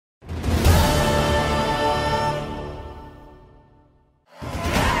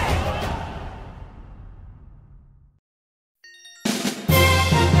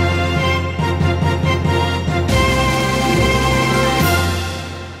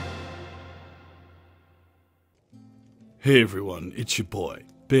Hey everyone, it's your boy,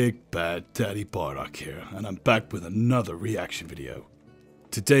 Big Bad Daddy Bardock here, and I'm back with another reaction video.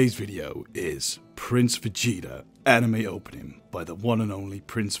 Today's video is Prince Vegeta anime opening by the one and only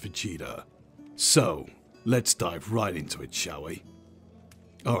Prince Vegeta. So, let's dive right into it, shall we?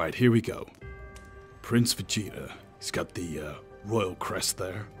 Alright, here we go. Prince Vegeta, he's got the royal crest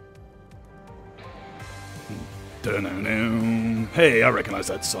there. Hey, I recognize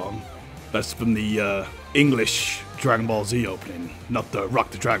that song. That's from the English Dragon Ball Z opening, not the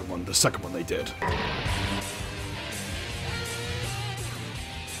Rock the Dragon one, the second one they did.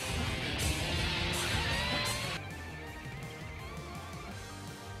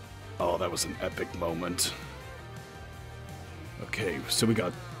 Oh, that was an epic moment. Okay, so we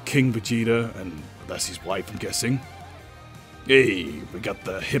got King Vegeta, and that's his wife, I'm guessing. Hey, we got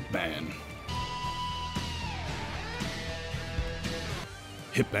the Hitman.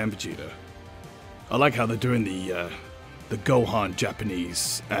 Hitman Vegeta. I like how they're doing the Gohan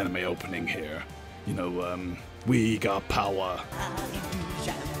Japanese anime opening here. You know, we got power.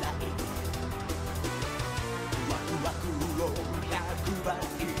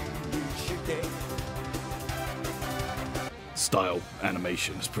 Style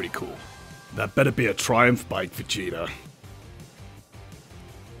animation is pretty cool. That better be a triumph bite, Vegeta.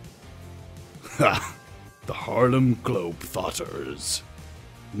 Ha! The Harlem Globetrotters.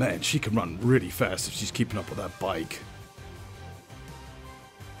 Man, she can run really fast if she's keeping up with that bike.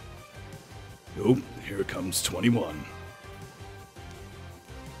 Oh, here comes 21.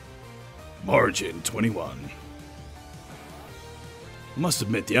 Margin 21. I must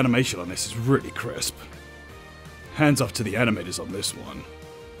admit, the animation on this is really crisp. Hands off to the animators on this one.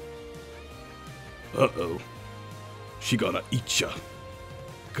 Uh-oh. She gonna eat ya.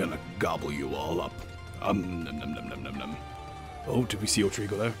 Gonna gobble you all up. Nom nom nom nom nom nom. Oh, did we see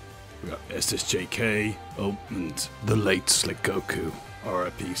Otrigo there? We got SSJK. Oh, and the late Slick Goku.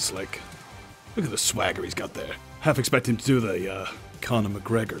 RIP Slick. Look at the swagger he's got there. Half expect him to do the Conor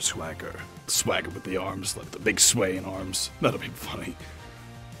McGregor swagger. Swagger with the arms, like the big swaying arms. That'll be funny.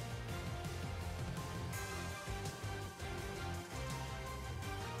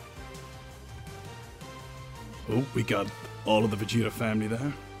 Oh, we got all of the Vegeta family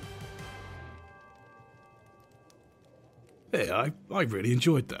there. Hey, I really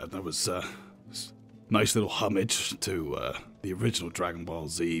enjoyed that. That was a nice little homage to the original Dragon Ball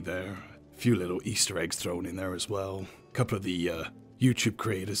Z there. A few little Easter eggs thrown in there as well. A couple of the YouTube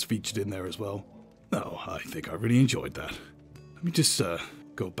creators featured in there as well. No, I think I really enjoyed that. Let me just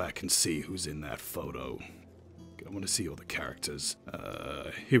go back and see who's in that photo. I want to see all the characters.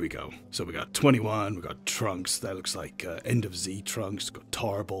 Here we go. So we got 21, we got Trunks. That looks like End of Z Trunks. We got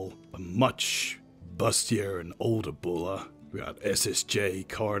Tarbell, a much bustier and older Bulla. We got SSJ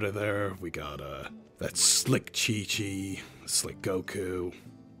Carter there. We got that Slick Chi-Chi, Slick Goku.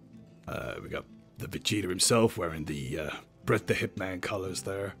 We got the Vegeta himself wearing the Brett the Hitman colors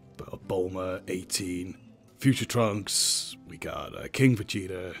there. Bulma, 18. Future Trunks. We got King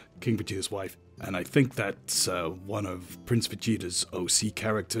Vegeta, King Vegeta's wife. And I think that's one of Prince Vegeta's OC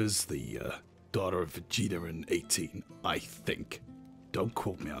characters, the daughter of Vegeta in 18, I think. Don't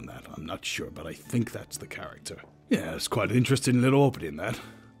quote me on that, I'm not sure, but I think that's the character. Yeah, it's quite an interesting little opening, that.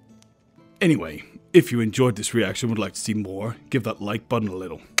 Anyway, if you enjoyed this reaction and would like to see more, give that like button a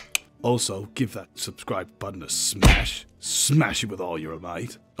little. Also, give that subscribe button a smash. Smash it with all your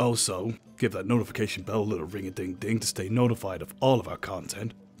might. Also, give that notification bell a little ring-a-ding-ding to stay notified of all of our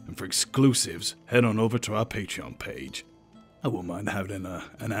content. And for exclusives, head on over to our Patreon page. I wouldn't mind having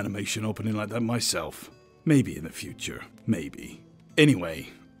an animation opening like that myself. Maybe in the future. Maybe. Anyway,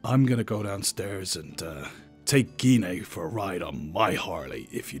 I'm gonna go downstairs and take Gine for a ride on my Harley,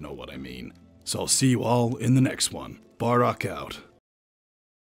 if you know what I mean. So I'll see you all in the next one. Bardock out.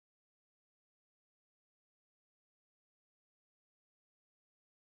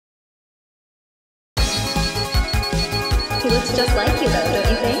 He looks just like you, though.